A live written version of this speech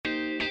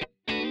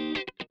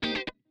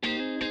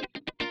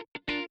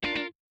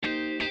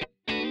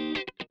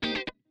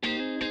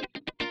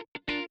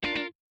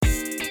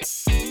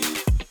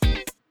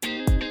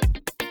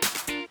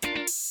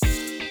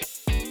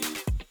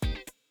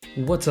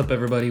What's up,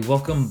 everybody?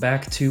 Welcome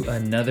back to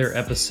another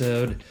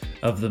episode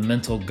of the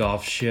Mental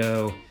Golf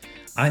Show.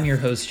 I'm your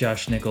host,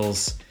 Josh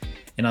Nichols,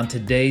 and on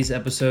today's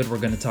episode, we're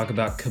going to talk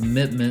about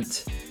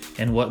commitment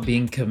and what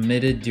being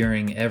committed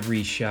during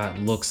every shot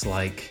looks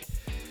like.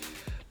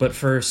 But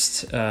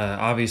first,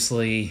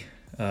 obviously,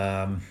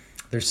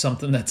 there's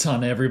something that's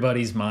on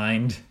everybody's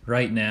mind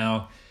right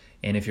now,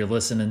 and if you're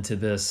listening to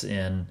this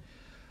in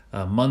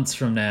months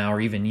from now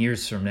or even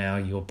years from now,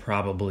 you'll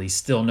probably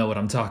still know what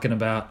I'm talking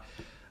about.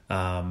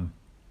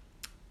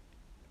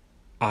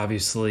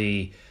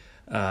 Obviously,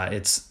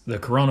 it's the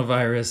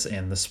coronavirus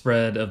and the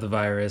spread of the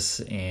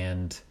virus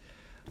and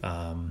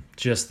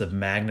just the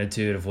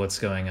magnitude of what's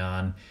going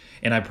on.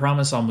 And I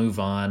promise I'll move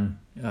on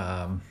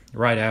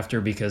right after,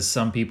 because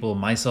some people,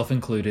 myself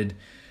included,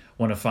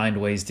 want to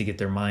find ways to get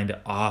their mind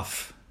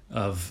off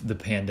of the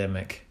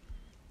pandemic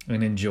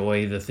and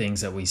enjoy the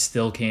things that we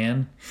still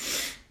can.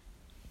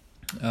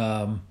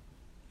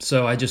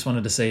 So I just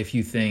wanted to say a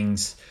few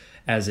things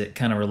as it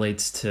kind of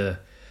relates to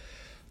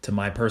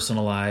my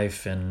personal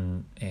life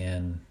and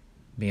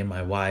me and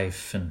my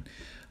wife. And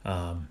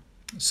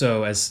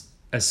so as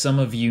some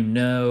of you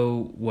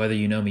know, whether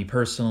you know me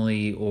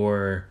personally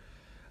or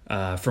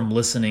from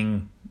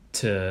listening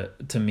to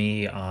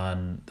me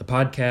on the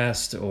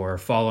podcast or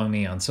following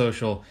me on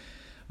social,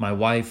 my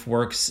wife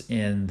works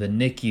in the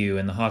NICU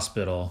in the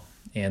hospital,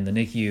 and the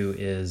NICU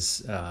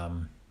is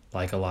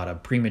like a lot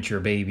of premature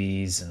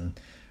babies and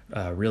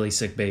really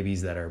sick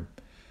babies that are,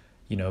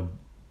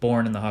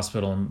 born in the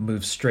hospital and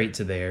moved straight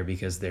to there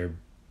because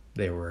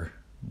they were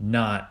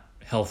not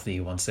healthy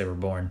once they were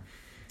born.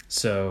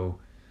 So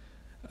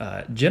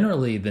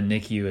generally the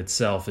NICU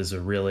itself is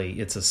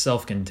it's a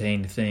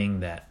self-contained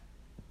thing that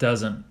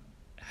doesn't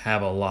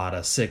have a lot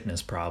of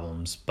sickness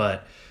problems,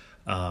 but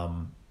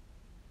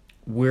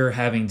we're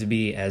having to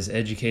be as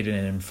educated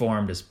and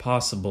informed as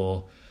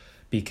possible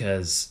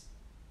because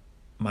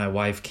my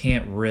wife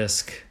can't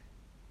risk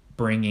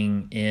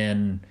bringing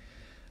in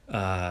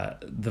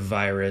the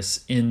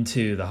virus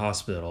into the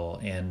hospital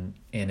and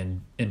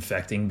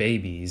infecting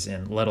babies,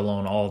 and let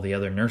alone all the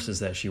other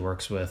nurses that she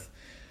works with.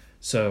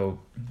 So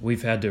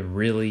we've had to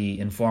really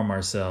inform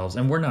ourselves,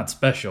 and we're not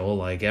special,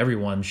 like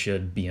everyone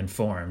should be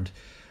informed,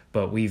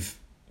 but we've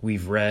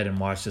read and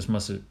watched as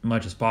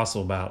much as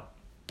possible about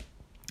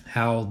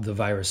how the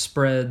virus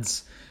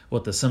spreads,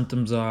 what the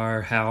symptoms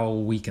are, how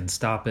we can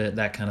stop it,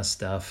 that kind of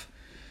stuff.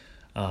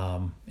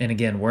 And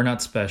again, we're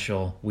not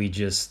special. We've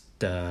just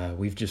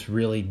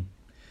really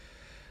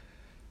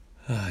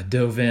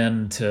dove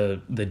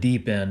into the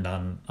deep end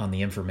on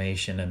the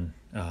information,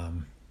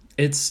 and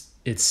it's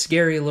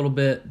scary a little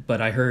bit.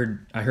 But I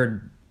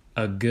heard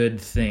a good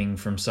thing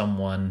from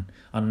someone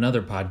on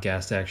another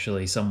podcast.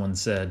 Actually, someone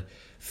said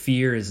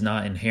fear is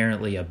not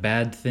inherently a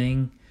bad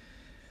thing.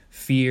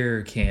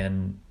 Fear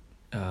can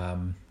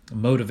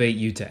motivate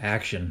you to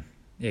action.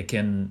 It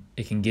can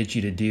get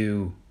you to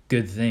do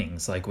good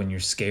things, like when you're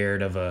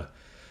scared of a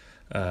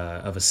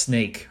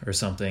snake or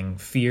something.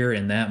 Fear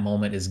in that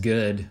moment is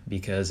good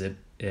because it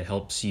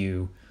helps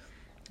you,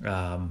 it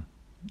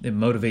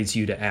motivates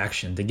you to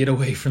action, to get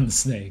away from the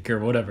snake or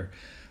whatever.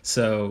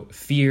 So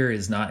fear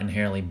is not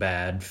inherently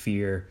bad.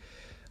 Fear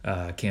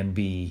can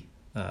be,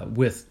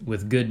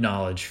 with good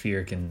knowledge,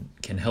 fear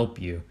can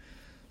help you.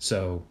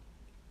 So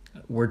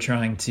we're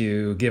trying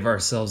to give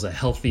ourselves a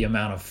healthy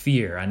amount of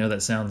fear. I know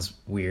that sounds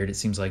weird. It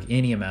seems like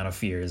any amount of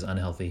fear is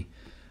unhealthy,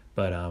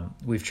 but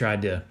we've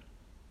tried to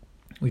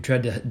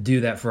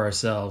do that for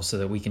ourselves so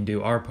that we can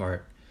do our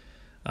part.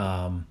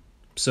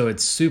 So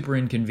it's super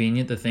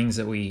inconvenient, the things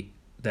that we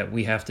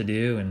have to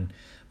do, and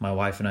my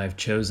wife and I have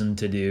chosen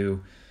to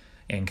do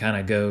and kind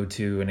of go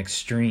to an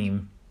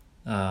extreme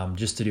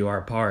just to do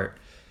our part.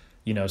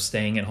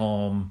 Staying at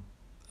home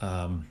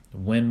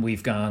when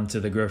we've gone to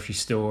the grocery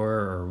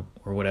store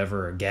or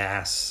whatever, or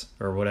gas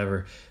or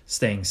whatever,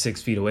 staying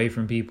 6 feet away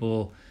from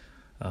people,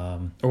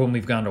 or when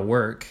we've gone to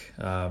work.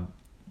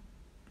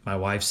 My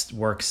wife's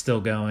work's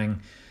still going.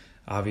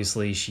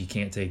 Obviously, she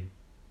can't take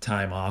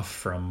time off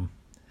from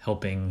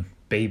helping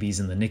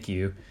babies in the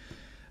NICU.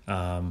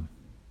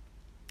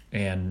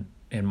 And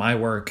my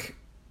work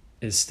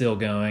is still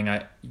going.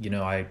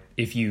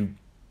 If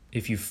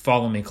you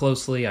follow me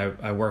closely,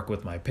 I work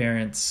with my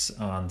parents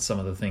on some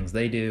of the things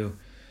they do.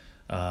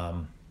 I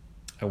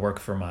work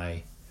for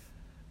my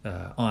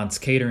aunt's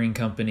catering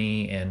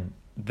company, and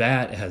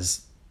that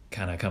has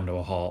kind of come to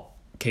a halt,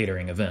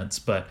 catering events.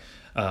 But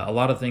a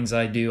lot of things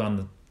I do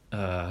on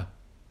the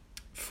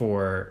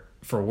for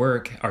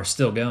work are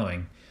still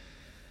going.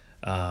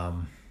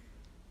 And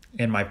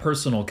my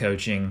personal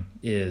coaching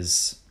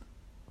is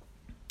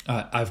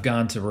I've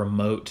gone to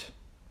remote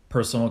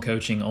personal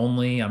coaching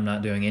only. I'm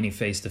not doing any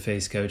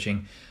face-to-face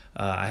coaching.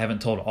 I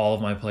haven't told all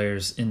of my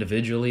players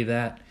individually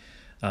that.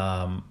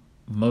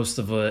 Most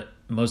of it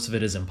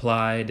is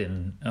implied,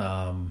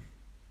 and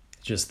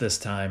just this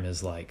time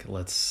is like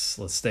let's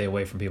stay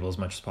away from people as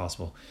much as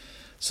possible.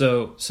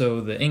 So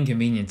the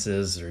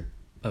inconveniences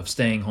of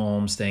staying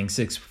home, staying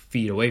 6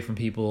 feet away from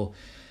people,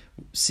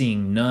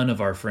 seeing none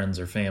of our friends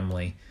or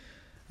family,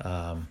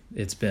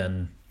 it's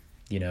been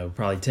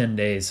probably 10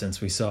 days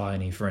since we saw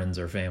any friends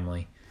or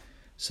family.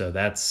 So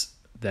that's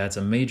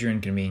a major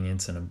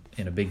inconvenience and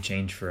a big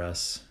change for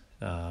us.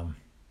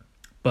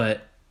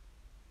 But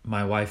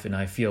my wife and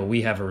I feel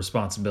we have a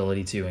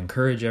responsibility to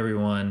encourage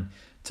everyone,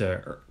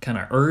 to kind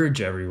of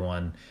urge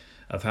everyone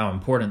of how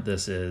important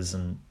this is,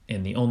 and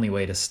the only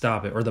way to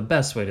stop it, or the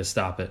best way to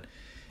stop it,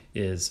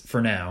 is,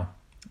 for now,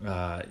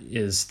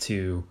 is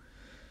to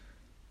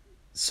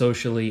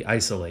socially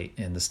isolate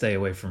and to stay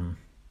away from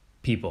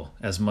people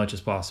as much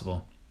as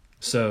possible.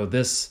 So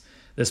this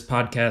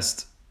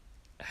podcast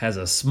has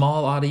a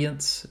small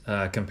audience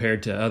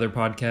compared to other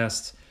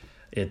podcasts.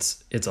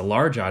 It's a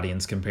large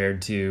audience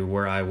compared to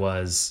where I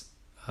was,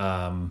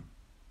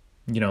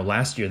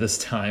 last year this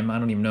time. I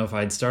don't even know if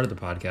I'd started the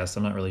podcast.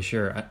 I'm not really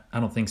sure. I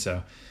don't think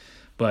so.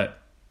 But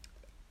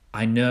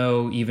I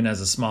know even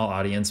as a small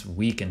audience,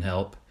 we can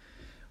help.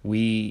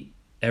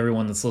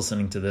 Everyone that's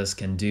listening to this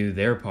can do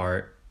their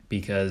part,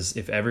 because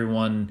if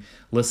everyone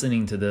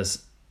listening to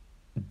this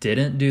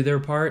didn't do their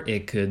part,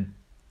 it could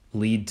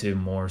lead to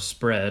more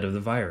spread of the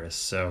virus.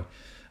 So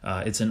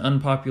it's an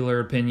unpopular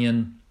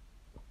opinion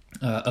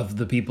of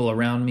the people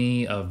around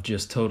me of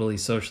just totally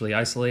socially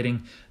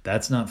isolating.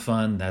 That's not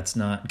fun. That's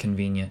not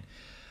convenient.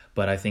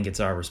 But I think it's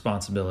our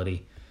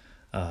responsibility.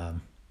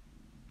 And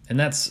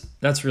that's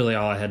really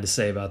all I had to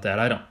say about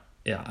that.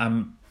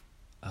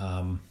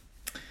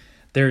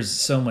 There's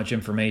so much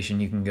information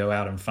you can go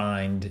out and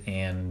find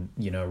and,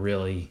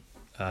 really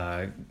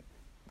kind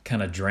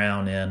of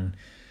drown in.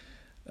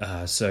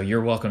 So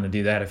you're welcome to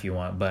do that if you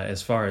want. But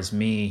as far as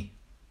me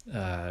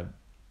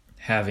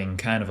having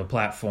kind of a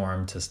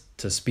platform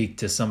to speak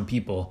to some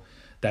people,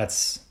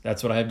 that's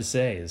what I have to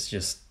say, is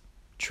just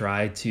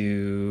try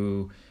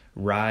to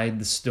ride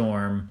the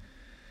storm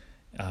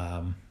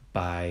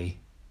by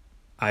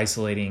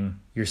isolating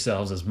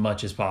yourselves as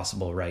much as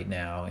possible right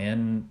now,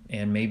 and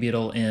maybe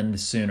it'll end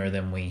sooner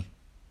than we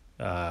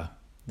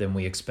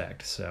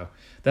expect. So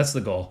that's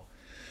the goal.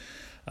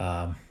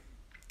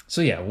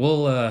 So yeah,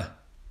 we'll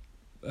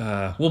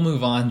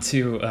move on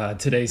to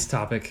today's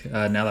topic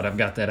now that I've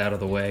got that out of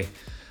the way.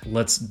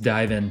 Let's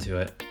dive into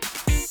it.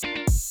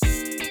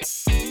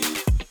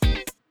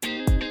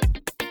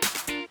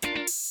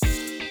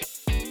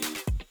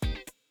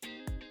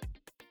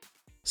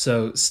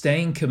 So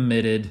staying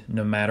committed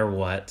no matter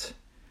what,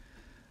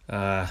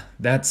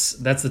 that's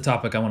the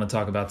topic I want to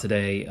talk about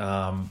today.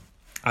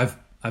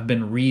 I've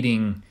been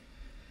reading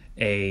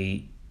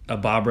a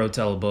Bob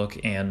Rotella book,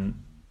 and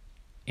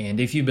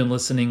if you've been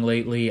listening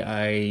lately,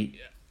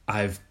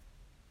 I've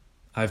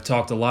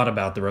talked a lot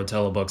about the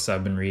Rotella books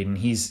I've been reading.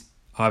 He's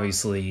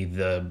obviously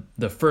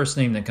the first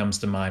name that comes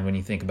to mind when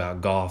you think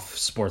about golf,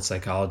 sports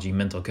psychology,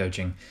 mental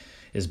coaching,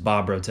 is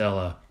Bob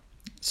Rotella.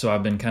 So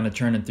I've been kind of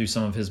churning through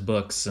some of his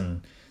books,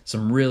 and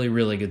some really,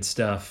 really good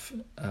stuff,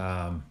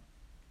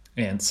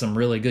 and some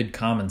really good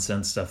common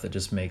sense stuff that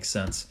just makes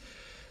sense.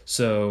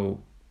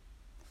 So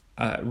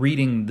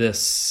reading this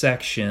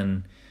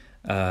section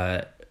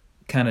kind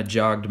of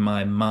jogged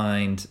my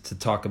mind to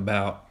talk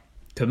about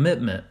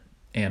commitment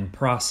and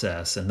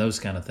process and those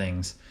kind of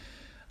things.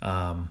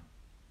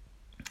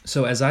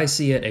 So as I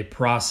see it, a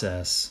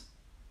process,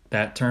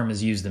 that term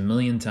is used a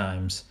million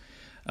times,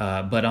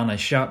 but on a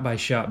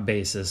shot-by-shot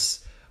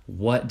basis,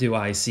 what do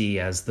I see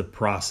as the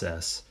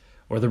process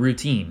or the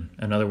routine?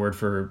 Another word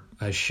for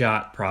a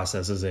shot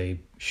process is a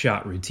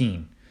shot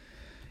routine.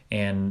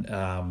 And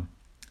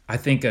I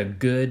think a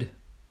good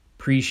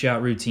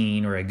pre-shot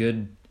routine or a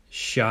good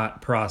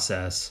shot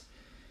process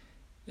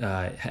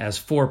has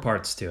 4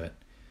 parts to it.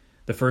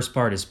 The first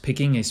part is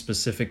picking a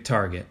specific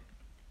target.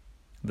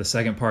 The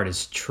second part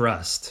is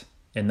trust,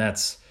 and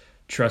that's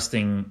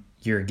trusting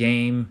your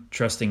game,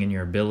 trusting in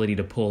your ability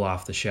to pull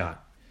off the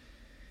shot.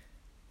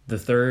 The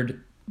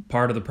third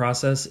part of the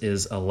process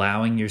is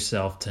allowing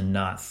yourself to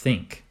not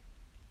think.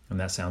 And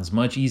that sounds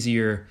much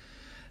easier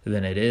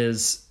than it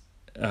is,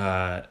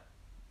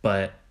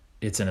 but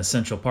it's an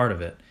essential part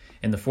of it.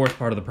 And the fourth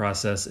part of the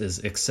process is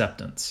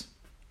acceptance.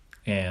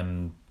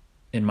 And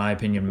in my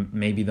opinion,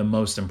 maybe the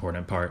most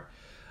important part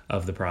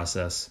of the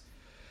process.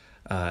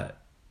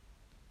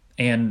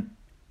 And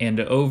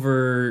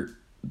over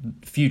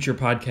future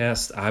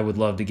podcasts, I would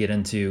love to get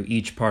into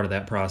each part of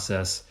that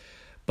process.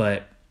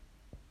 But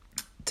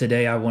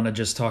today I want to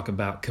just talk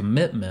about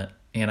commitment.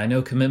 And I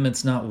know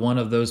commitment's not one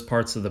of those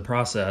parts of the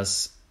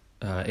process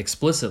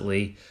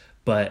explicitly,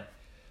 but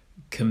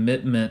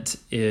commitment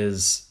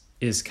is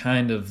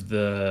kind of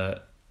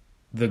the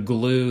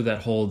glue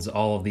that holds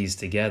all of these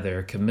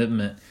together.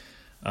 Commitment,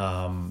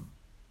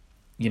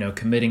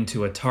 committing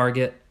to a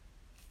target.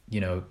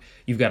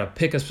 You've got to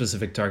pick a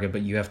specific target,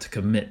 but you have to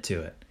commit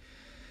to it.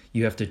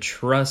 You have to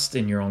trust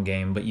in your own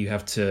game, but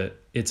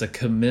it's a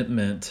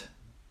commitment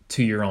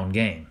to your own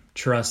game.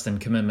 Trust and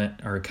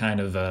commitment are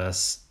kind of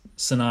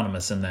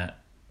synonymous in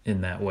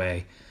that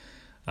way.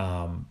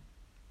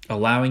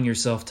 Allowing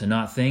yourself to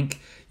not think,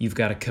 you've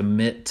got to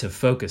commit to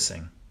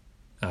focusing.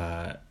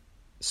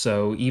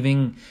 So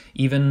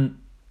even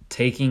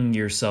taking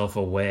yourself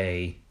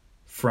away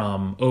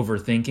from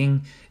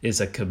overthinking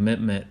is a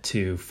commitment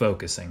to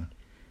focusing.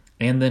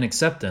 And then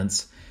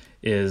acceptance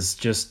is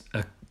just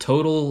a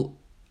total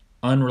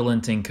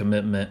unrelenting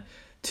commitment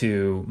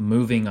to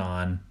moving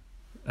on,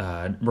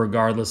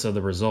 regardless of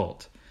the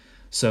result.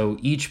 So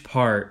each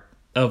part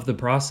of the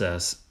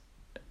process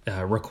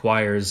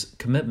requires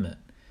commitment.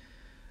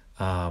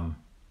 And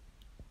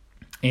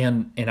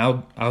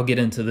I'll get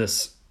into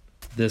this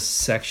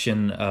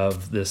section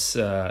of this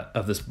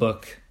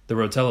book, the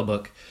Rotella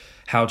book,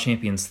 How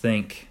Champions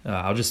Think.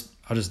 I'll just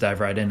dive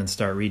right in and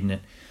start reading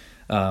it.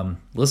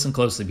 Listen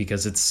closely,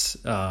 because it's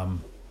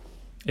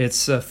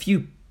a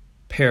few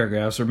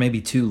paragraphs, or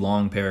maybe 2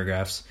 long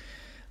paragraphs,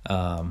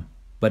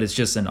 but it's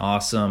just an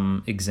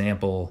awesome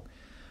example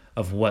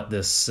of what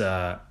this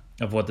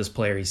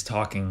player he's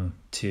talking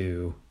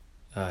to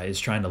is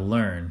trying to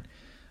learn.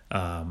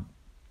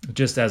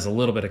 Just as a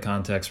little bit of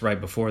context, right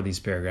before these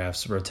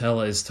paragraphs,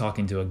 Rotella is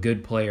talking to a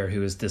good player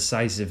who is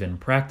decisive in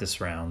practice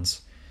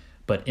rounds,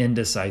 but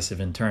indecisive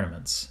in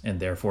tournaments, and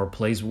therefore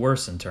plays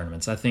worse in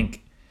tournaments. I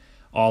think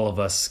all of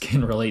us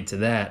can relate to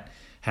that,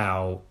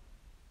 how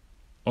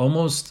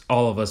almost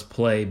all of us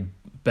play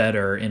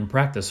better in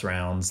practice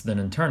rounds than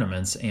in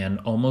tournaments, and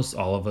almost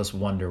all of us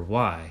wonder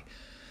why.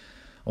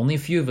 Only a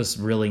few of us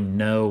really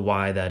know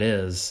why that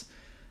is,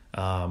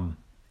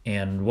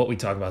 and what we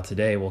talk about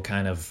today will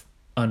kind of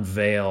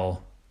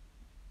unveil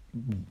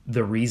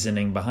the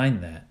reasoning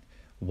behind that.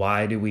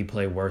 Why do we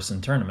play worse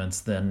in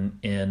tournaments than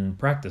in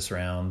practice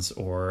rounds,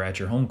 or at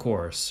your home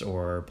course,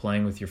 or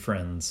playing with your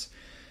friends,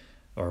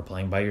 or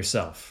playing by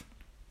yourself?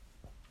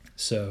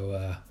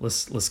 So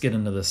let's get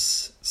into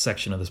this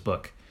section of this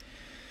book.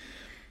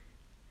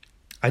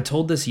 I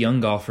told this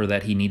young golfer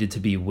that he needed to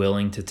be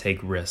willing to take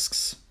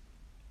risks.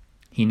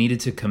 He needed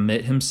to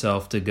commit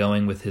himself to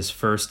going with his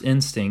first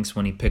instincts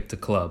when he picked a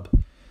club,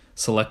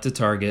 select a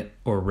target,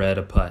 or read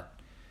a putt.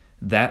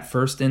 That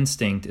first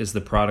instinct is the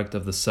product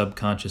of the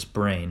subconscious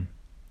brain,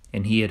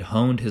 and he had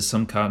honed his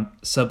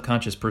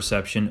subconscious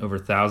perception over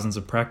thousands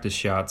of practice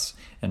shots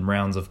and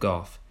rounds of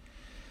golf.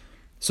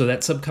 So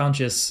that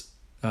subconscious,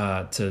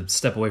 to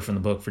step away from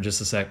the book for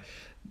just a sec,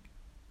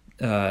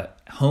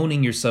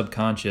 honing your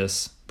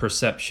subconscious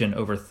perception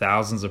over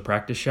thousands of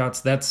practice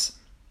shots, that's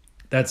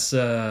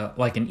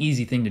like an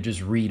easy thing to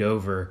just read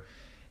over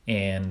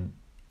and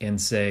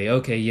say,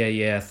 okay,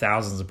 yeah,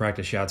 thousands of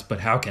practice shots, but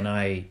how can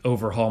I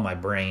overhaul my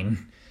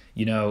brain?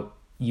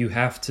 You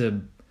have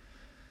to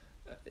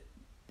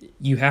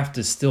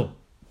still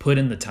put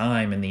in the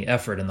time and the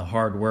effort and the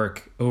hard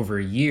work over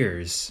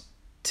years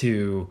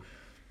to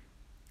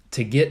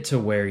get to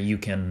where you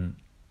can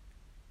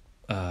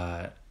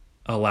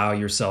allow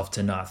yourself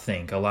to not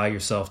think, allow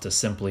yourself to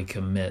simply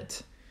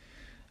commit,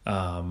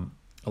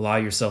 allow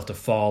yourself to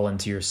fall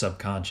into your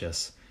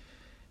subconscious,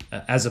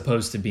 as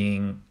opposed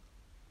to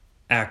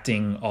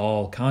acting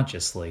all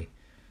consciously.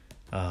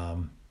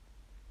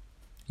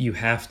 You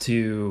have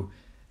to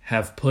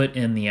have put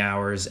in the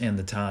hours and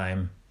the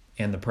time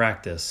and the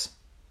practice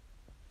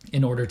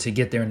in order to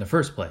get there in the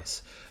first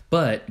place.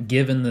 But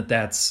given that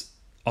that's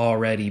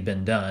already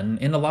been done,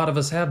 and a lot of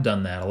us have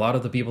done that, a lot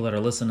of the people that are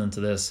listening to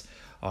this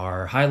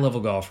are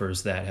high-level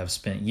golfers that have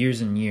spent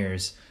years and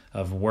years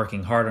of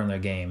working hard on their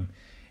game,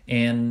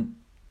 and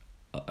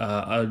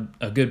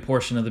a good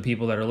portion of the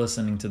people that are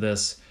listening to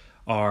this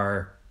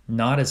are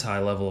not as high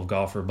level of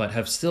golfer, but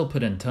have still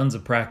put in tons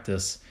of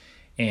practice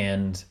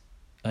and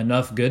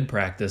enough good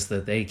practice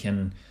that they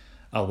can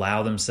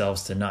allow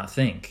themselves to not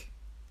think,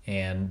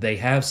 and they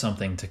have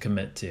something to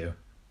commit to.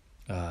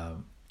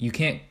 You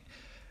can't,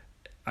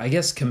 I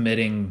guess,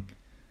 committing,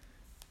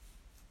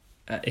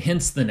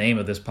 hence the name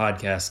of this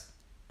podcast,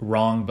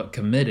 Wrong But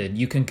Committed.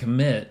 You can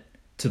commit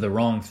to the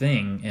wrong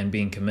thing, and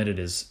being committed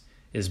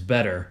is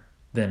better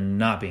than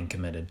not being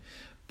committed.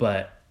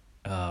 But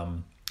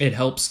it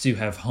helps to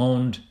have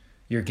honed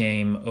your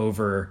game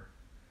over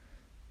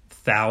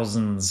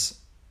thousands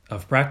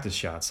of practice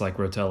shots, like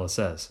Rotella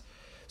says.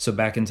 So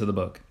back into the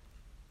book.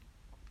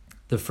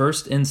 The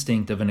first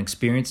instinct of an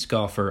experienced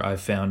golfer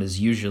I've found is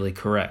usually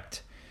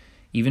correct.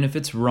 Even if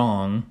it's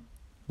wrong,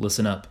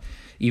 listen up,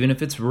 even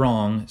if it's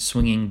wrong,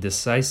 swinging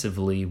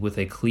decisively with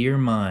a clear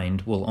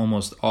mind will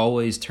almost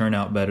always turn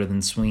out better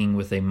than swinging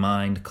with a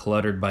mind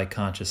cluttered by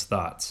conscious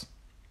thoughts.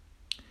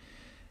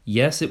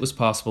 Yes, it was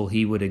possible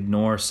he would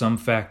ignore some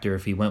factor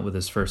if he went with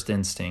his first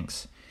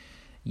instincts.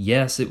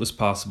 Yes, it was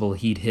possible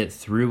he'd hit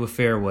through a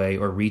fairway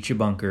or reach a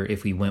bunker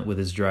if he went with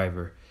his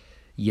driver.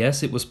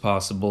 Yes, it was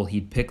possible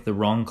he'd pick the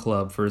wrong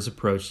club for his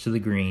approach to the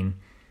green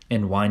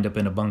and wind up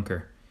in a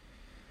bunker.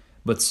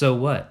 But so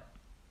what?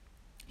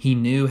 He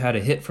knew how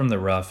to hit from the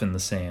rough in the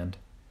sand,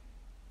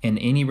 and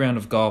any round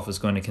of golf is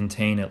going to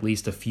contain at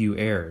least a few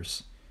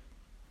errors.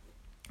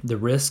 The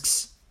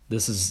risks,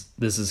 this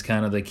is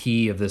kind of the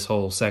key of this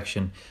whole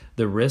section,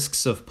 the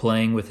risks of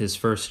playing with his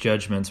first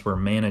judgments were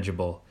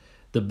manageable.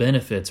 The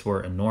benefits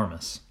were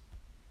enormous.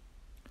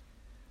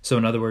 So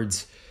in other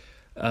words,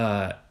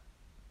 the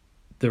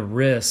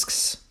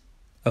risks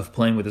of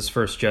playing with his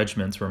first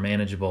judgments were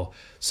manageable.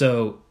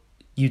 So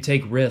you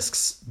take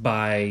risks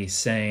by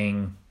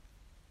saying,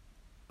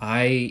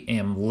 I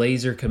am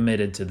laser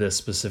committed to this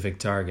specific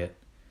target.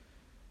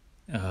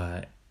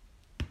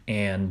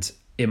 And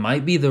it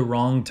might be the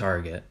wrong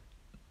target,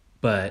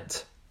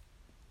 but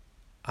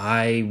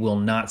I will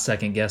not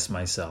second guess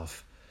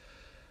myself.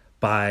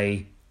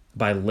 By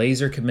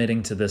laser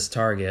committing to this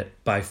target,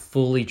 by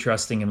fully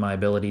trusting in my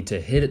ability to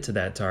hit it to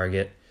that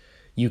target,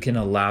 you can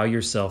allow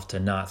yourself to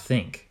not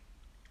think.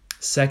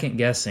 Second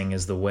guessing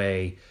is the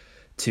way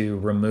to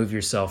remove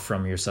yourself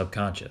from your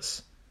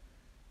subconscious.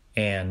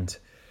 And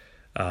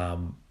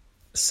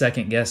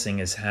second guessing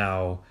is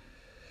how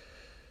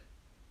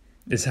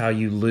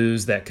you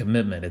lose that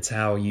commitment. It's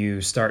how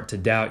you start to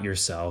doubt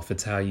yourself.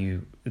 It's how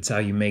you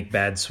make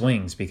bad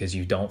swings because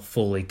you don't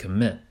fully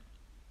commit.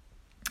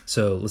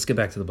 So let's get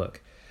back to the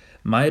book.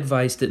 My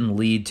advice didn't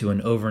lead to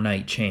an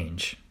overnight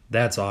change.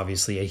 That's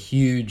obviously a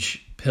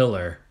huge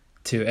pillar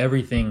to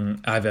everything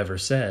I've ever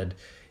said.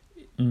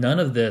 None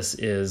of this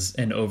is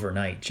an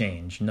overnight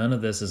change. None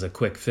of this is a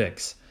quick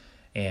fix.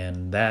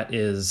 And that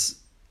is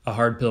a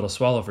hard pill to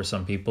swallow for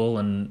some people.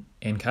 And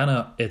kind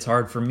of, it's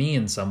hard for me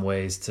in some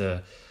ways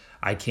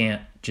I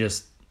can't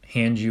just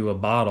hand you a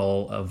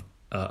bottle of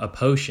a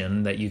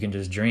potion that you can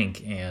just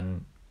drink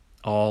and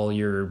all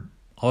your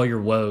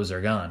woes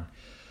are gone.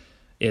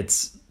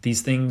 It's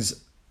these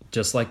things,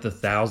 just like the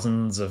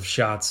thousands of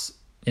shots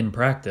in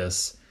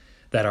practice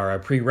that are a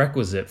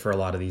prerequisite for a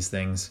lot of these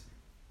things.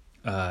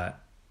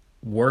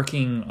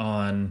 Working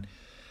on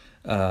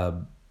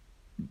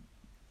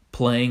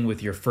playing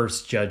with your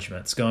first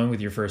judgments, going with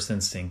your first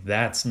instinct,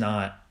 that's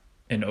not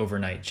an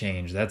overnight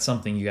change. That's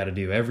something you got to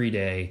do every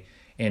day,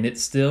 and it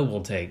still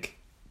will take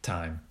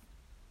time.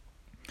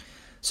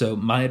 So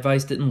my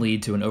advice didn't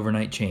lead to an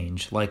overnight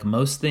change. Like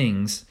most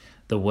things,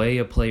 the way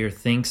a player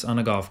thinks on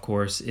a golf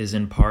course is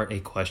in part a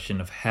question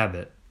of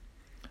habit.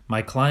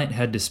 My client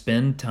had to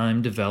spend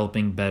time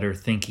developing better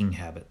thinking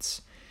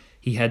habits.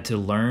 He had to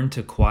learn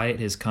to quiet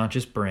his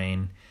conscious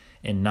brain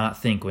and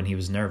not think when he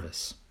was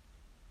nervous.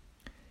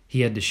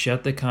 He had to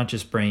shut the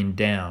conscious brain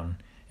down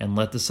and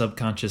let the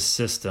subconscious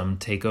system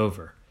take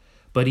over.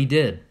 But he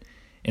did,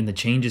 and the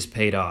changes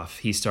paid off.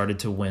 He started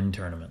to win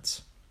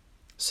tournaments.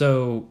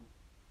 So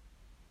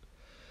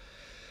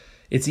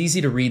it's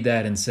easy to read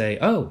that and say,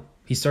 oh,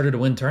 he started to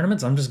win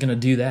tournaments, I'm just going to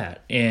do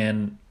that.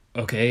 And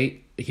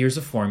okay, here's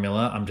a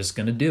formula, I'm just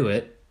going to do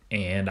it,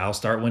 and I'll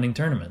start winning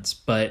tournaments.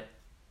 But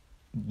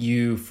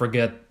you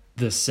forget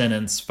the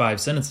sentence 5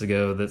 sentences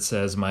ago that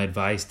says my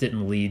advice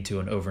didn't lead to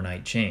an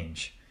overnight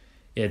change.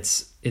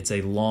 It's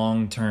a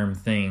long-term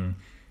thing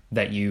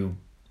that you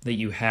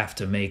have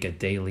to make a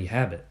daily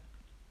habit.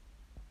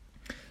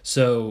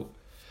 So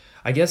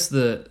I guess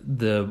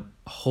the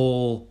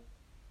whole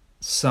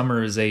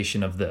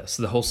summarization of this,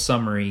 the whole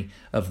summary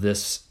of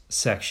this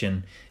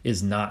section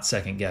is not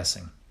second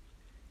guessing.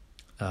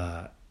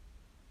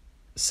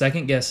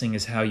 Second guessing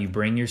is how you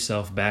bring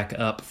yourself back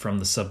up from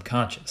the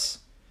subconscious.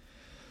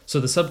 So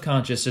the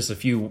subconscious, just a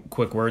few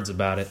quick words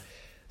about it.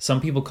 Some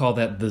people call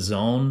that the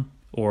zone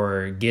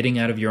or getting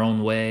out of your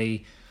own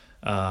way.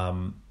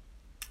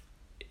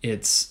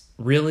 It's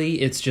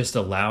just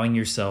allowing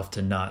yourself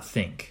to not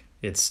think.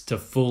 It's to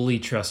fully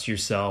trust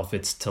yourself.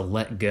 It's to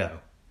let go.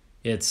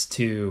 It's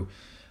to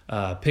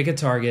pick a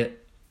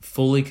target,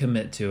 fully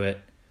commit to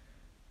it.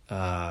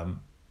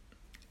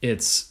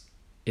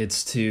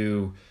 It's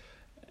to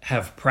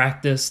have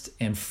practiced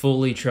and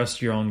fully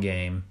trust your own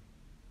game.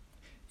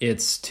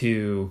 It's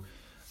to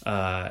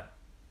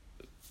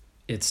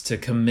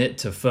commit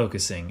to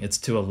focusing. It's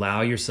to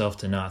allow yourself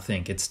to not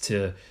think. It's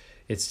to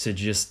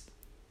just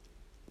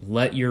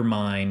let your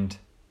mind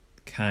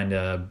kind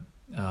of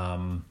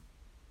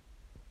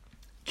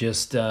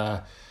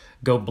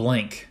go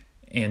blank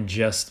and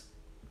just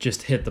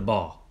hit the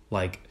ball.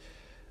 Like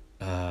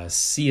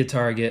see a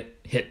target,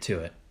 hit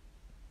to it.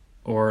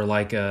 Or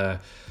like a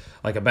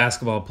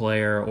basketball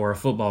player or a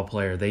football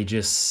player, they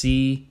just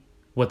see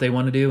what they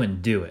want to do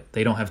and do it.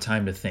 They don't have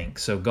time to think.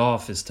 So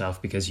golf is tough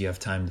because you have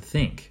time to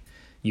think.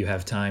 You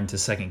have time to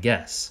second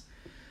guess.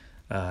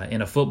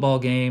 In a football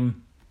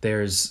game,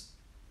 there's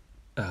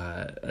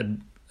a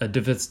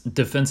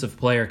defensive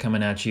player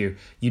coming at you.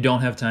 You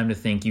don't have time to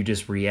think. You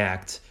just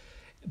react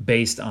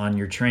based on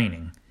your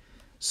training.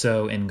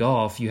 So in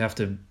golf, you have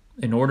to,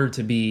 in order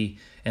to be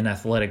an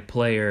athletic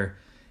player,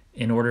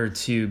 in order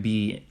to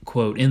be,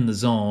 quote, in the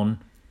zone,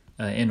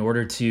 in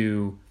order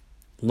to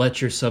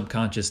let your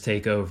subconscious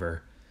take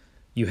over,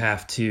 you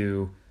have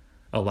to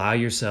allow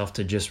yourself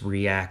to just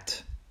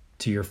react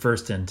to your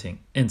first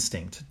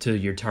instinct, to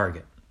your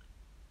target.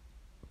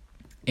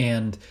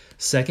 And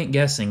second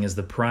guessing is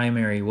the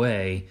primary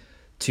way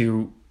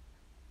to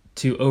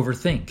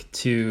overthink,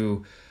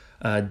 to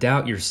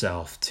doubt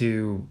yourself,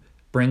 to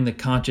bring the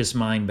conscious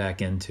mind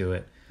back into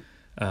it,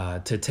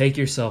 to take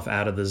yourself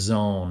out of the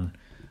zone,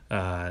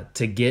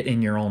 to get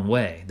in your own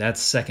way. That's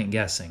second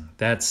guessing.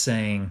 That's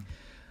saying,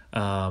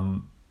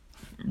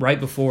 right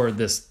before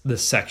this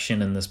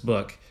section in this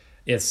book,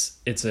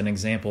 it's an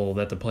example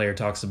that the player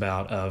talks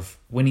about of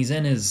when he's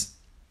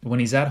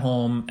at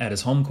home at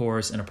his home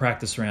course in a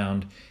practice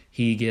round,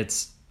 he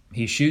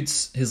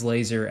shoots his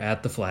laser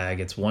at the flag.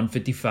 It's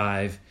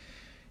 155.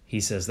 He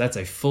says, that's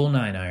a full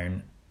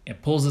 9-iron.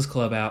 and pulls his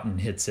club out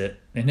and hits it,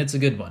 and hits a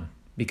good one,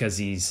 because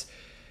he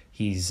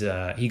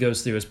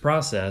goes through his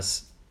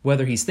process,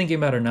 whether he's thinking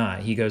about it or not.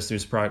 He goes through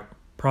his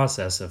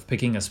process of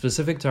picking a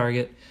specific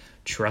target,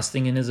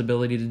 trusting in his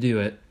ability to do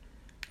it,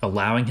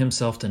 allowing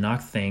himself to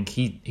not think.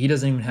 He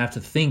doesn't even have to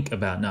think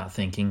about not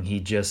thinking.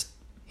 He's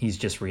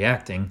just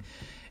reacting,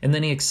 and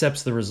then he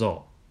accepts the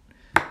result.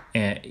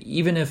 And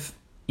even if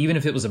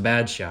it was a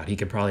bad shot, he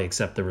could probably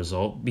accept the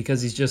result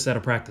because he's just at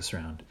a practice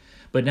round.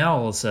 But now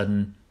all of a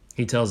sudden,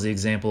 he tells the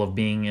example of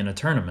being in a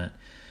tournament,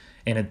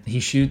 and he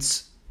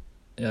shoots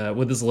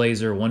with his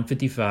laser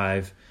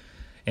 155,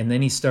 and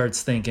then he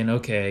starts thinking,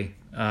 okay,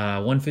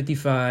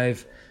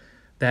 155,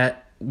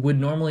 that would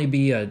normally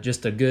be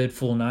just a good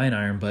full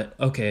 9-iron, but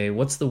okay,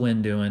 what's the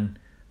wind doing?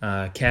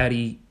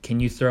 Caddy, can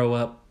you throw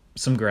up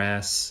some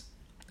grass?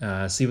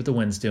 See what the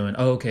wind's doing.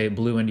 Oh, okay,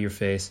 blew into your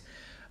face.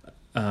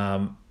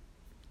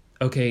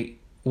 Okay,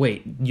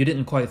 wait, you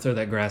didn't quite throw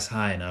that grass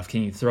high enough.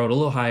 Can you throw it a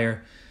little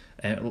higher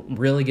and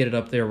really get it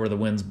up there where the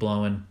wind's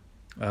blowing?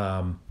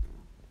 And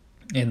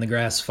the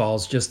grass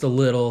falls just a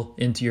little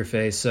into your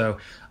face. So,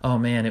 oh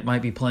man, it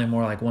might be playing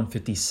more like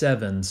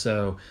 157.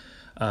 So,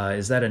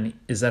 is that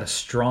a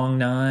strong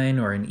 9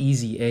 or an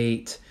easy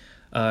 8?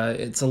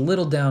 It's a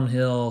little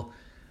downhill.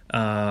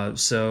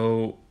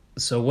 So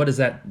what is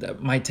that?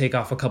 That might take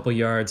off a couple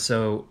yards.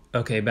 So,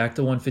 okay, back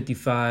to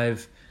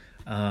 155.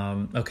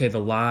 Okay, the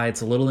lie,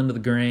 it's a little into the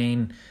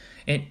grain,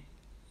 and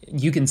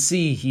you can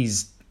see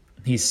he's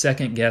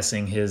second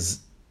guessing his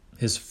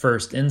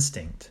first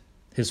instinct.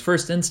 His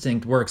first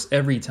instinct works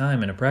every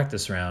time in a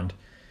practice round,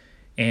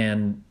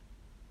 and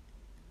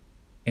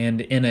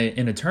in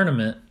a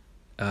tournament,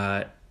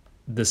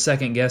 the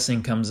second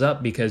guessing comes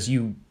up because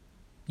you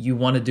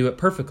want to do it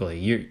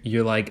perfectly.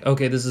 You're like,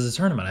 okay, this is a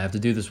tournament, I have to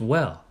do this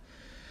well.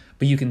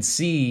 But you can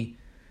see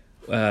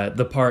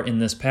the part in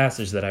this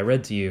passage that I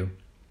read to you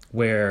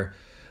where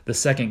the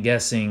second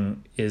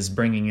guessing is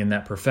bringing in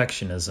that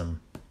perfectionism,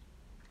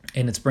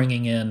 and it's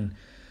bringing in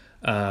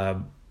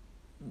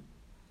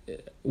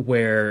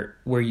where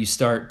you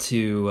start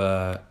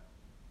to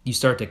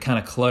kind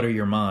of clutter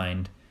your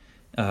mind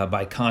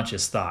by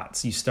conscious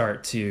thoughts. You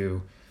start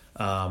to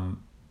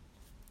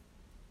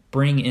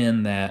bring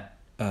in that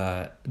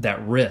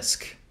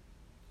risk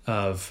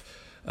of.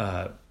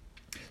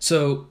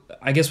 So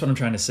I guess what I'm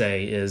trying to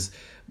say is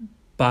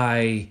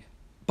by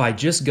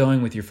just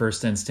going with your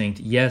first instinct,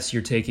 yes,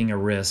 you're taking a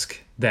risk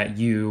that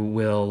you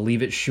will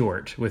leave it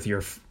short with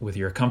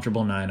your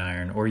comfortable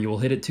 9-iron, or you will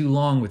hit it too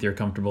long with your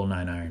comfortable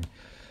 9-iron.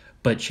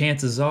 But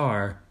chances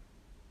are,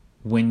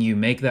 when you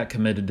make that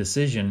committed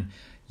decision,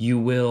 you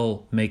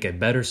will make a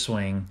better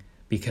swing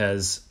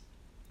because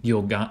you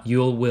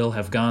will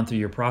have gone through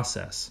your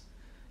process.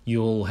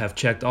 You'll have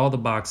checked all the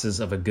boxes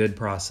of a good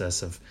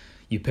process of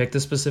you picked a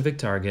specific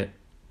target,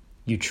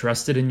 you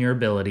trusted in your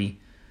ability,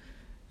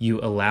 you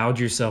allowed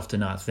yourself to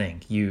not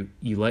think. You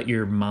let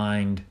your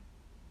mind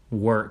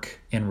work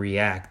and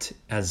react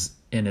as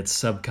in its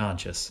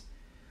subconscious.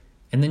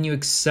 And then you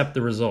accept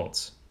the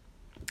results.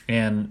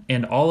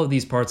 And all of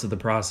these parts of the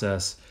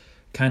process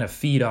kind of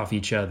feed off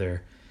each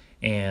other.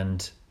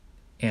 And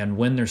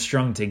when they're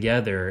strung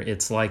together,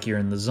 it's like you're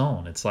in the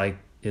zone. It's like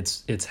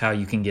it's how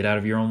you can get out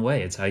of your own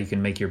way. It's how you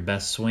can make your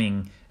best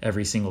swing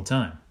every single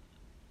time.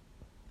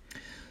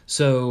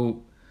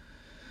 So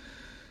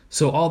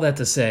all that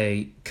to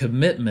say,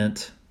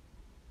 commitment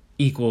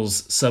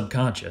equals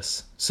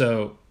subconscious.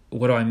 So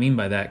what do I mean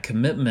by that?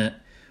 Commitment,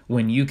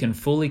 when you can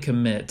fully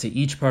commit to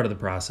each part of the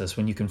process,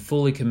 when you can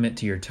fully commit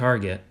to your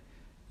target,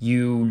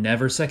 you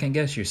never second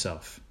guess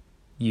yourself.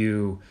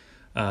 You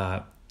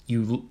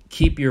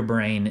keep your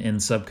brain in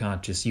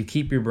subconscious. You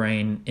keep your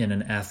brain in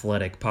an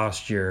athletic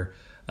posture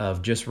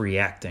of just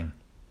reacting.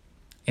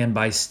 And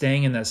by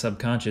staying in that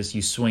subconscious,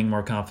 you swing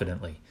more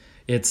confidently.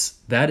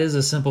 That is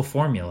a simple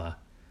formula.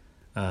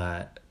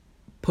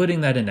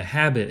 Putting that into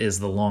habit is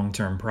the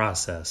long-term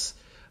process.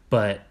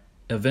 But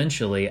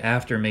eventually,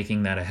 after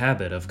making that a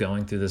habit of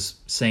going through this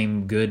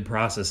same good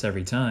process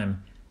every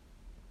time,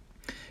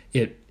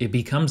 it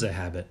becomes a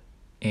habit.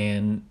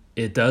 And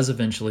it does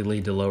eventually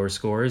lead to lower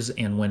scores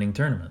and winning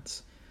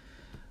tournaments.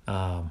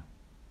 But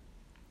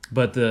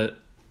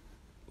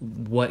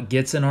what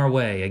gets in our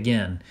way,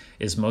 again,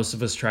 is most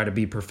of us try to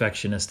be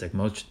perfectionistic.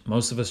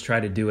 Most of us try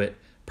to do it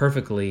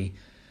perfectly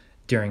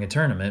during a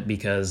tournament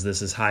because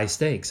this is high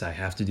stakes. I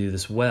have to do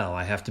this well.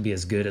 I have to be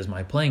as good as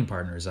my playing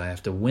partners. I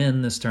have to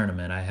win this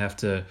tournament. I have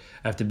to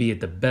be at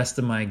the best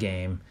of my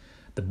game,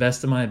 the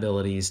best of my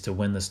abilities to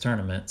win this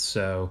tournament.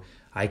 So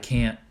I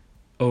can't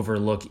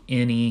overlook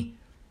any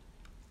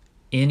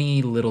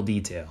little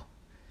detail.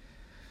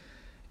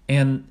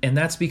 And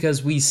that's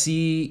because we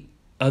see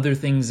other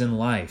things in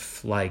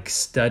life, like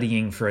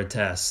studying for a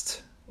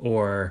test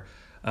or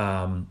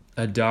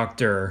a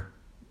doctor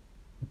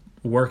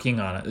working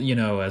on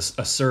it,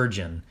 a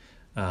surgeon,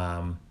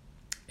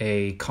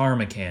 a car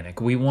mechanic.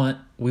 We want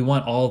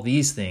all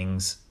these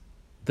things.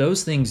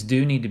 Those things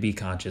do need to be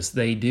conscious.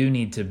 You do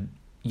need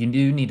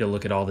to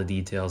look at all the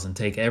details and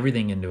take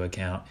everything into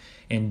account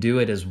and do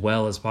it as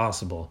well as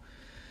possible.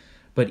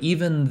 But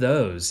even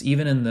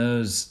in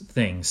those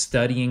things,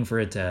 studying for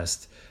a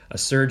test, a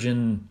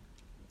surgeon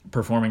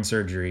performing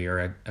surgery,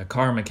 or a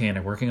car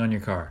mechanic working on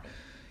your car,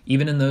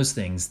 even in those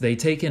things, they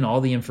take in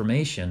all the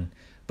information,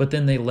 but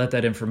then they let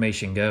that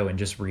information go and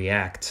just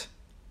react.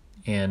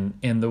 And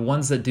the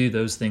ones that do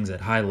those things at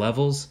high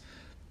levels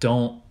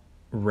don't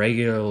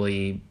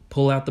regularly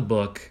pull out the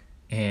book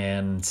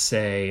and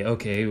say,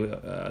 okay,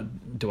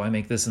 do I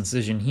make this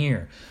incision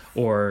here?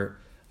 Or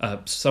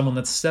someone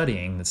that's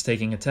studying, that's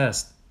taking a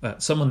test,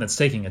 someone that's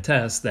taking a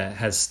test that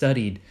has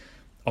studied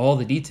all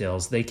the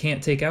details, they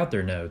can't take out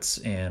their notes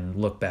and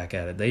look back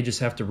at it. They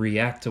just have to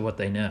react to what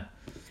they know.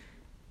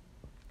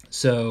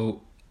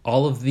 So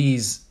all of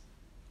these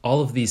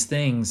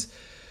things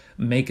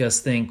make us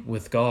think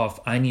with golf,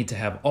 I need to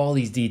have all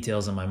these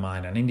details in my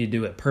mind. I need to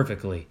do it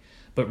perfectly.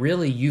 But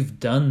really, you've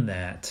done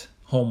that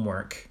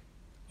homework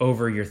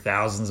over your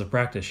thousands of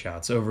practice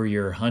shots, over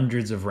your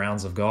hundreds of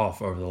rounds of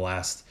golf over the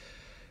last,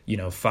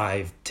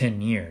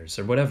 5-10 years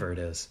or whatever it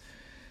is.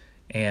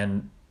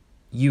 And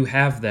you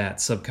have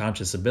that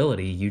subconscious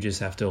ability. You just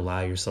have to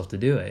allow yourself to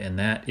do it. And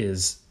that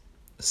is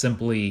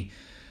simply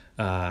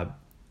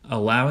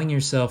allowing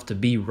yourself to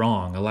be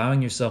wrong,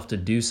 allowing yourself to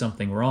do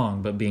something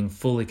wrong, but being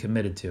fully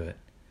committed to it.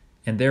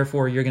 And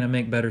therefore, you're going to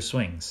make better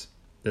swings.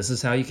 This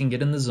is how you can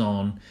get in the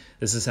zone.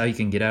 This is how you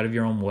can get out of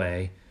your own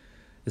way.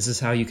 This is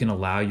how you can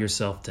allow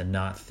yourself to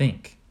not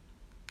think.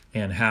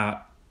 And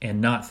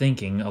not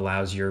thinking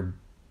allows your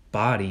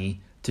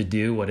body to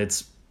do what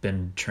it's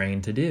been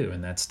trained to do,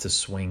 and that's to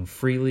swing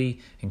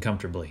freely and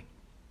comfortably.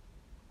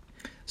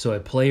 So a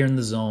player in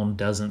the zone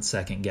doesn't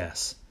second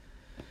guess.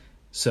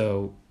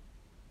 So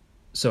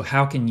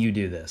how can you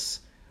do this?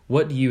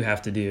 What do you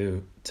have to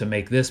do to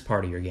make this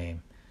part of your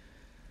game?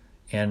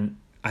 And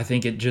I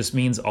think it just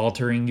means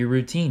altering your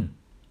routine.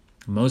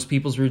 Most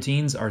people's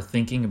routines are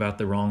thinking about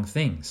the wrong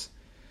things.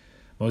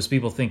 Most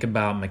people think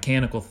about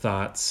mechanical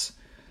thoughts.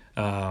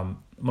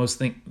 Most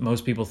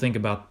people think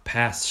about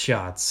past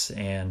shots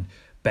and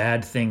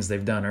bad things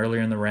they've done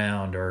earlier in the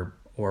round, or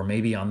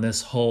maybe on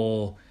this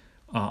hole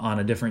on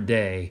a different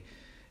day,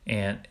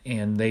 and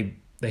they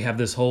have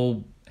this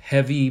whole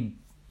heavy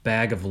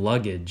bag of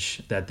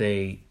luggage that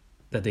they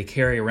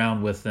carry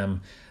around with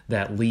them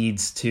that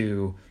leads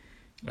to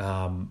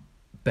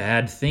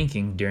bad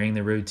thinking during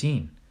the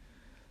routine.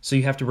 So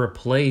you have to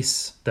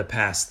replace the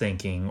past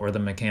thinking or the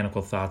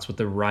mechanical thoughts with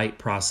the right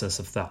process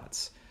of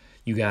thoughts.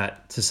 You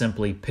got to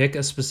simply pick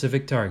a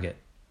specific target,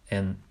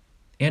 and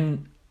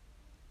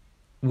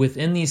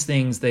within these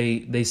things, they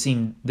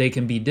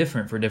can be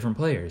different for different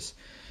players.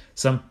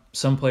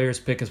 Some players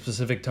pick a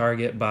specific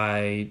target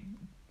by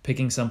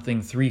picking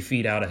something 3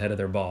 feet out ahead of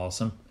their ball.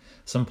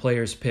 Some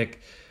players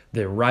pick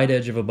the right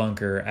edge of a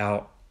bunker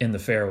out in the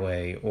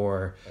fairway,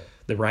 or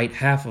the right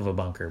half of a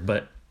bunker.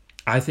 But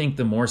I think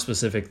the more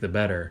specific, the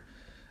better.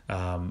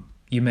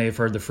 You may have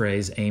heard the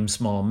phrase "aim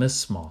small, miss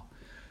small,"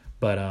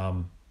 but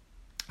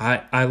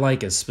I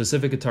like as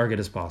specific a target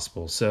as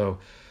possible. So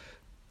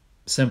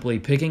simply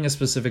picking a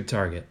specific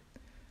target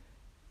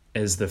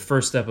is the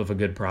first step of a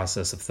good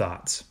process of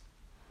thoughts.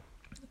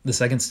 The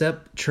second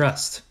step,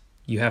 trust.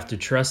 You have to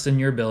trust in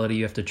your ability.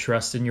 You have to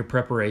trust in your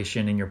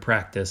preparation and your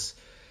practice.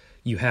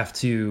 You have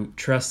to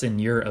trust in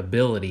your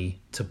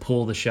ability to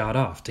pull the shot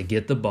off, to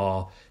get the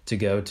ball to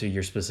go to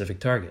your specific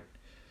target.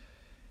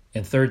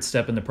 And third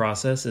step in the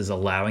process is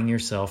allowing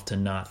yourself to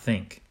not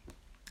think.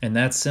 And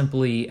that's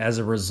simply as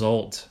a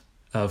result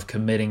of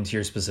committing to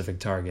your specific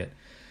target,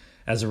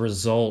 as a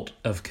result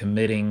of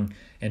committing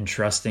and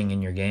trusting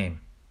in your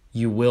game.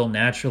 You will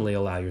naturally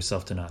allow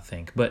yourself to not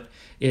think. But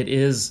it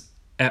is,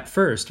 at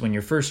first, when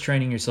you're first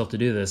training yourself to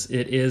do this,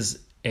 it is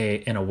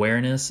an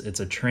awareness, it's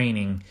a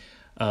training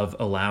of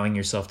allowing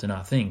yourself to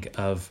not think,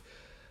 of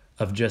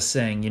just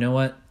saying, you know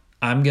what,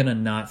 I'm going to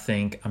not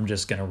think, I'm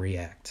just going to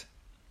react.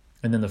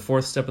 And then the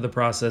fourth step of the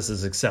process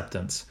is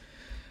acceptance.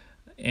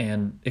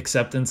 And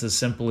acceptance is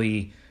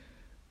simply,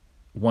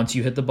 once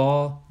you hit the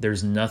ball,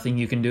 there's nothing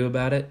you can do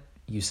about it.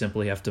 You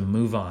simply have to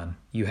move on.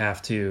 You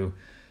have to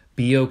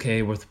be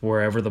okay with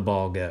wherever the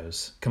ball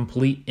goes.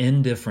 Complete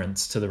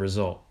indifference to the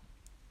result,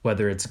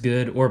 whether it's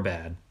good or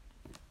bad.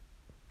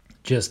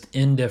 Just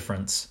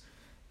indifference.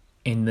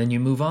 And then you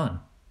move on.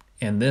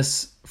 And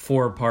this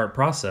 4-part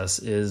process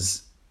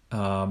is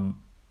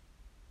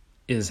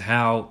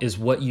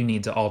what you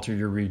need to alter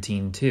your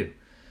routine to.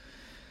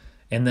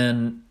 And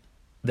then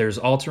there's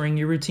altering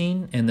your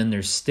routine, and then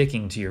there's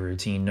sticking to your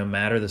routine no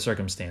matter the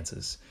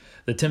circumstances.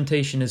 The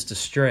temptation is to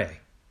stray.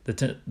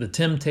 The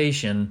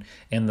temptation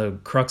and the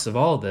crux of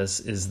all of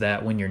this is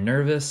that when you're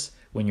nervous,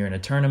 when you're in a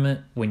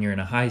tournament, when you're in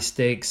a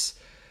high-stakes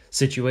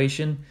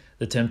situation,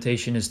 the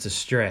temptation is to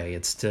stray.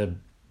 It's to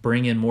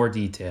bring in more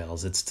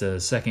details. It's to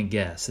second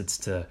guess. It's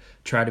to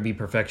try to be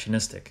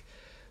perfectionistic.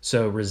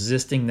 So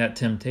resisting that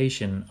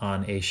temptation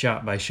on a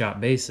shot-by-shot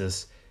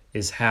basis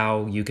is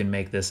how you can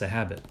make this a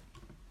habit.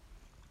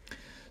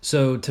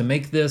 So to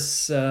make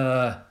this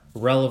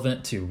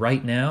relevant to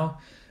right now,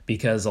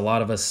 because a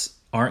lot of us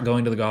aren't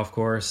going to the golf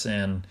course,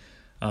 and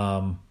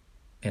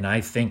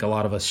I think a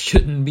lot of us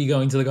shouldn't be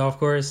going to the golf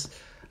course,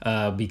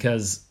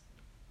 because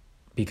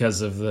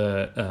of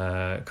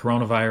the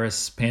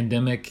coronavirus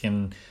pandemic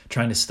and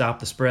trying to stop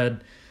the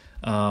spread.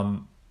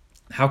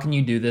 How can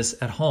you do this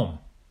at home?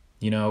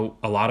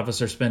 A lot of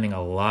us are spending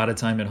a lot of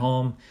time at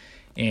home,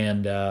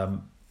 and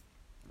a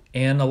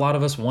lot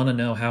of us want to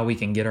know how we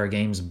can get our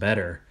games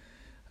better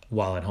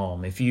while at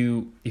home. If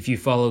you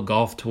follow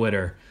golf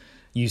Twitter,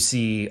 you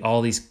see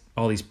all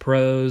these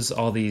pros,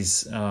 all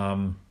these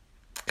kind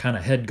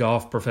of head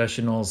golf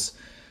professionals,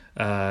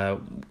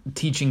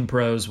 teaching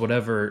pros,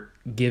 whatever,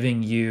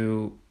 giving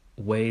you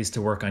ways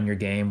to work on your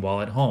game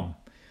while at home.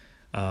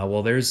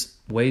 Well, there's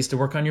ways to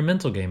work on your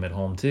mental game at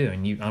home too,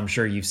 and I'm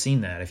sure you've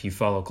seen that. If you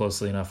follow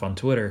closely enough on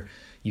Twitter,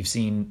 you've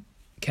seen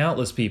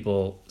countless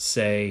people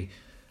say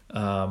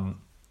the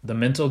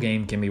mental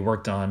game can be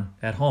worked on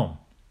at home.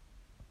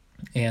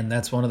 And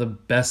that's one of the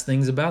best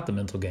things about the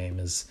mental game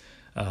is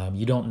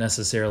you don't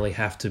necessarily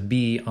have to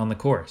be on the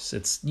course.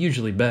 It's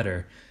usually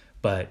better,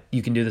 but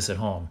you can do this at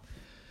home.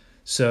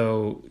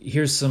 So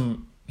here's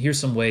some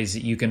ways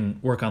that you can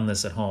work on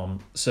this at home.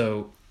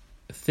 So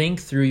think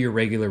through your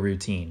regular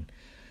routine.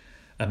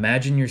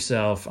 Imagine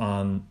yourself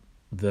on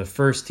the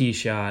first tee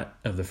shot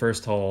of the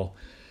first hole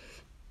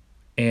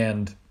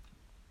and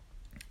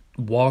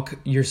walk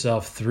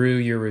yourself through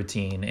your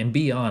routine and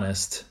be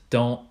honest.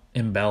 Don't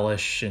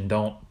embellish and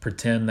don't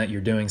pretend that you're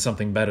doing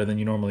something better than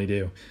you normally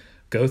do.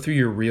 Go through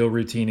your real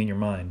routine in your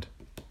mind.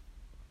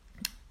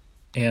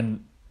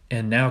 And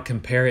now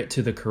compare it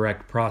to the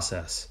correct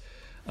process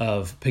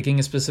of picking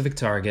a specific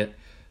target,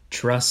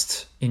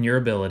 trust in your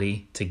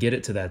ability to get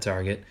it to that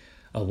target,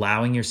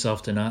 allowing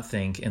yourself to not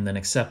think, and then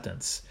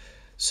acceptance.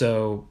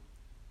 So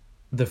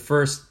the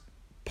first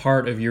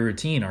part of your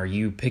routine, are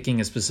you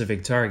picking a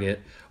specific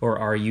target, or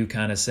are you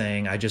kind of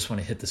saying, I just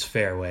want to hit this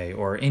fairway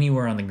or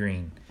anywhere on the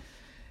green?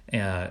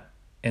 And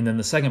then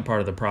the second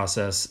part of the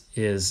process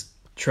is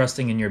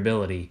trusting in your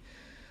ability.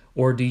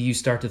 Or do you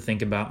start to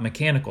think about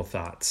mechanical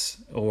thoughts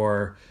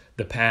or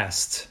the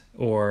past,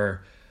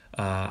 or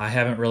I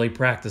haven't really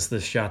practiced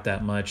this shot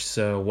that much,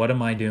 so what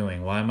am I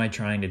doing? Why am I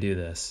trying to do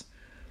this?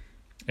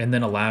 And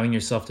then allowing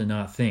yourself to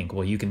not think.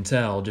 Well, you can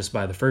tell just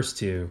by the first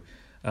two,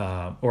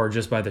 or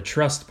just by the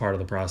trust part of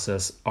the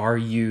process, are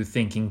you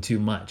thinking too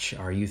much?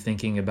 Are you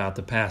thinking about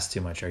the past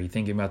too much? Are you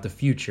thinking about the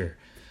future?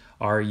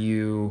 Are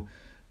you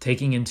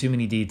taking in too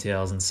many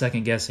details and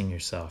second guessing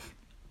yourself?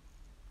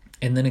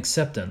 And then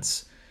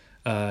acceptance.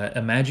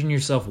 Imagine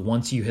yourself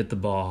once you hit the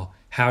ball.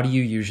 How do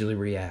you usually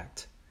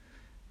react?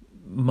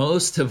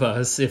 Most of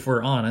us, if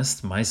we're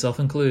honest, myself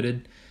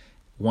included,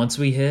 once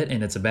we hit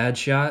and it's a bad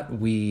shot,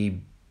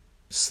 we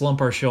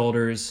slump our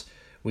shoulders,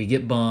 we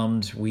get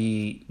bummed,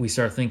 we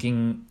start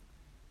thinking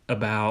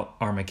about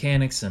our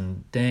mechanics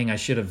and dang, I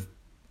should have,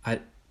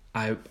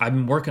 I've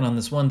been working on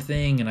this one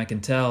thing and I can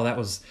tell that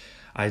was,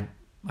 I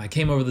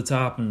came over the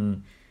top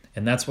and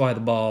that's why the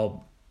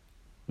ball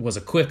was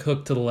a quick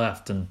hook to the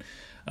left, and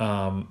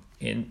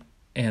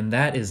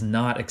that is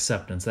not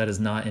acceptance. That is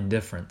not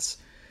indifference.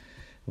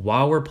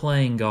 While we're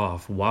playing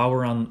golf, while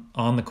we're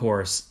on the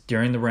course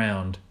during the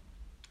round,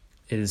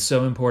 it is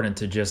so important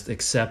to just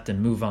accept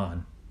and move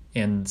on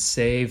and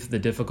save the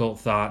difficult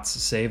thoughts,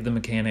 save the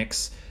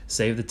mechanics,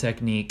 save the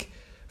technique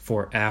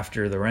for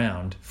after the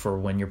round, for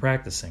when you're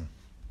practicing.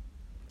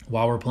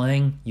 While we're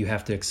playing, you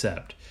have to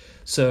accept.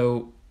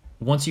 So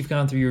once you've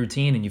gone through your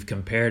routine and you've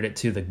compared it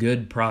to the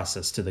good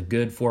process, to the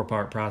good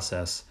 4-part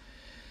process,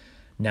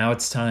 now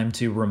it's time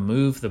to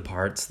remove the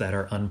parts that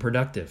are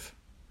unproductive.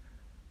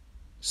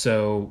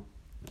 So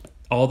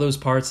all those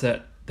parts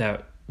that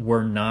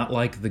were not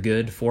like the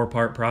good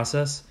 4-part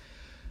process,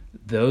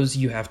 those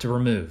you have to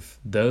remove.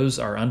 Those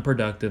are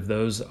unproductive.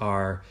 Those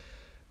are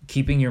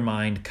keeping your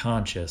mind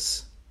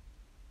conscious.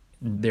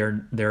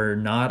 They're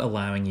not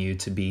allowing you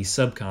to be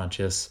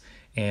subconscious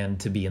and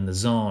to be in the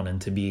zone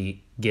and to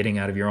be getting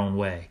out of your own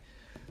way.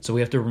 So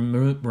we have to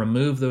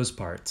remove those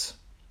parts.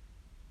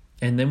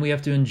 And then we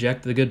have to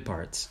inject the good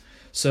parts.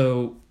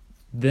 So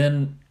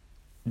then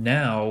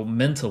now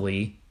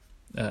mentally,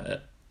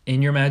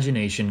 in your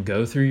imagination,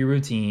 go through your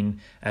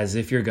routine as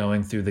if you're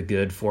going through the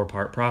good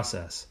 4-part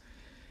process.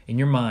 In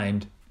your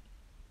mind,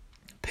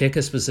 pick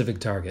a specific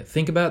target.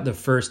 Think about the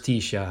first tee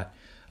shot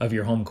of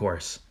your home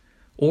course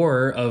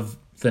or of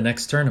the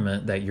next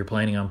tournament that you're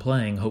planning on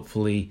playing.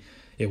 Hopefully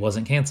it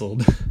wasn't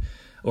canceled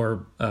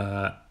or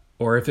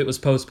if it was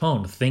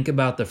postponed. Think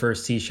about the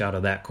first tee shot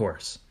of that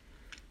course.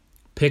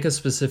 Pick a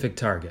specific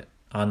target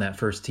on that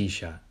first tee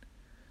shot.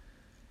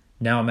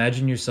 Now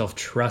imagine yourself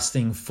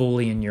trusting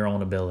fully in your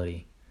own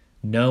ability,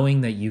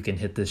 knowing that you can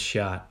hit this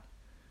shot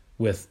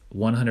with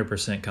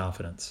 100%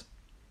 confidence.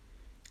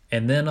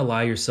 And then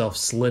allow yourself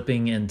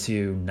slipping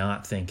into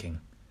not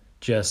thinking,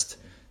 just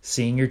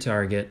seeing your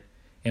target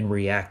and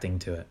reacting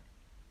to it.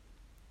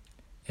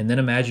 And then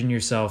imagine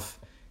yourself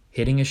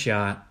hitting a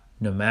shot,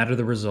 no matter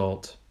the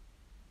result.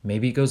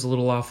 Maybe it goes a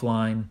little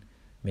offline,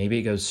 maybe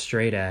it goes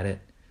straight at it,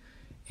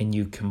 and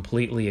you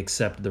completely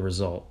accept the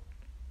result.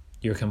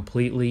 You're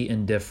completely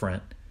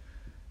indifferent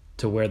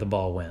to where the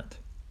ball went.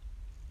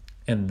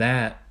 And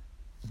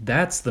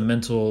that's the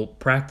mental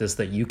practice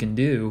that you can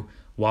do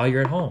while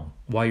you're at home,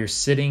 while you're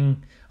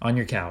sitting on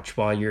your couch,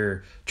 while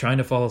you're trying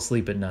to fall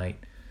asleep at night,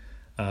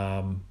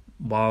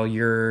 while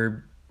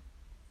you're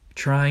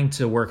trying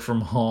to work from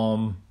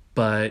home,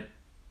 but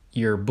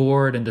you're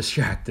bored and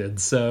distracted.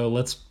 So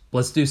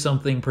let's do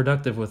something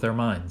productive with our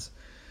minds.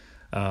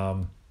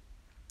 And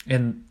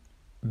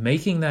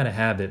making that a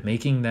habit,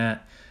 making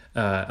that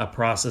a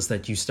process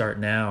that you start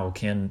now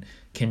can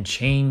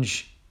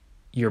change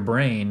your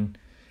brain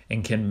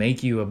and can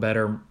make you a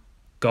better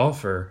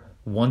golfer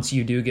once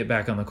you do get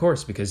back on the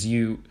course, because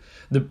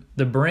the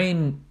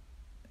brain,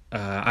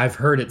 I've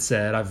heard it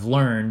said, I've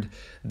learned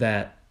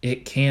that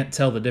it can't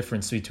tell the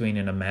difference between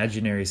an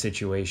imaginary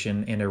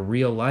situation and a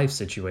real life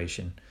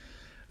situation.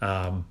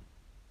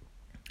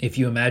 If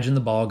you imagine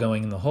the ball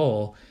going in the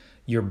hole,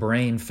 your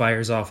brain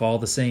fires off all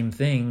the same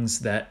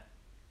things that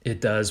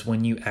it does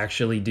when you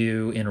actually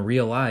do in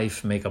real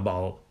life make a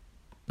ball,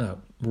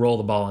 roll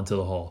the ball into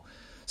the hole.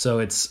 So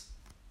it's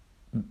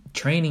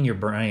training your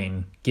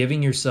brain,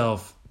 giving your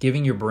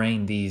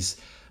brain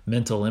these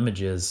mental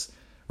images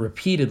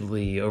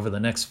repeatedly over the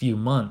next few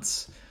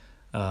months,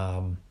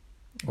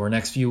 or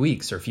next few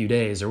weeks or few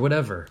days or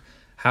whatever,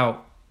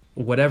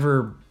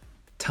 whatever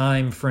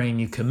time frame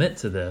you commit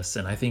to this.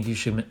 And I think you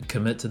should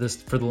commit to this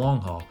for the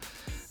long haul.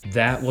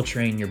 That will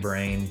train your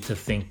brain to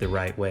think the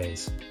right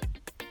ways.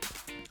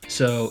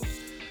 So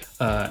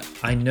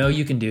I know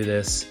you can do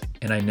this,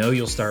 and I know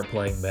you'll start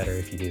playing better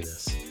if you do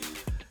this.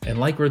 And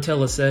like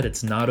Rotella said,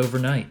 it's not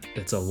overnight.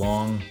 It's a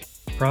long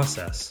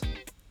process.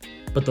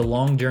 But the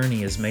long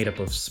journey is made up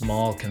of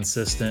small,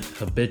 consistent,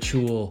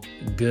 habitual,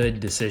 good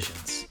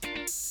decisions.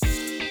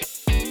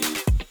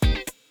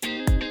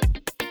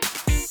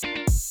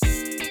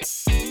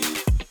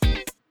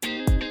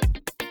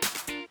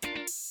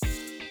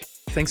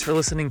 Thanks for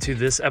listening to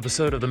this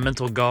episode of the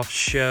Mental Golf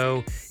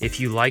Show.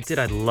 If you liked it,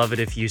 I'd love it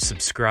if you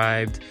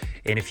subscribed.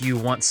 And if you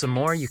want some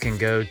more, you can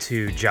go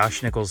to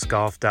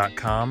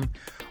joshnicholsgolf.com.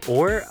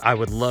 Or I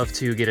would love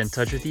to get in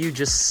touch with you.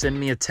 Just send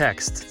me a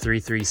text,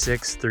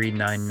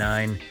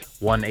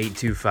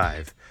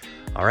 336-399-1825.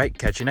 All right,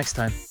 catch you next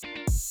time.